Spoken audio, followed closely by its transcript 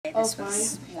say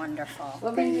this was wonderful.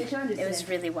 It was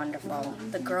really wonderful.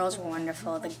 The girls were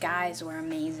wonderful. The guys were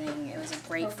amazing. It was a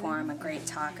great forum, a great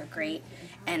talk, a great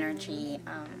energy.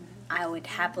 I would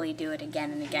happily do it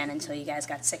again and again until you guys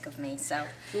got sick of me. So,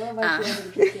 you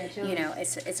know,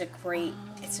 it's a great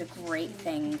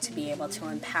thing to be able to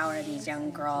empower these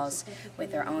young girls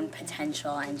with their own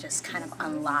potential and just kind of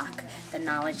unlock the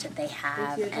knowledge that they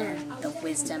have and the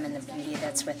wisdom and the beauty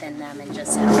that's within them, and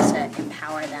just help to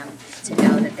empower them to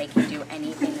know that they can do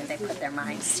anything that they put their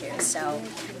minds to. So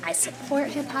I support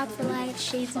Hip Hop for Life,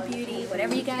 Shades of Beauty,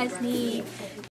 whatever you guys need.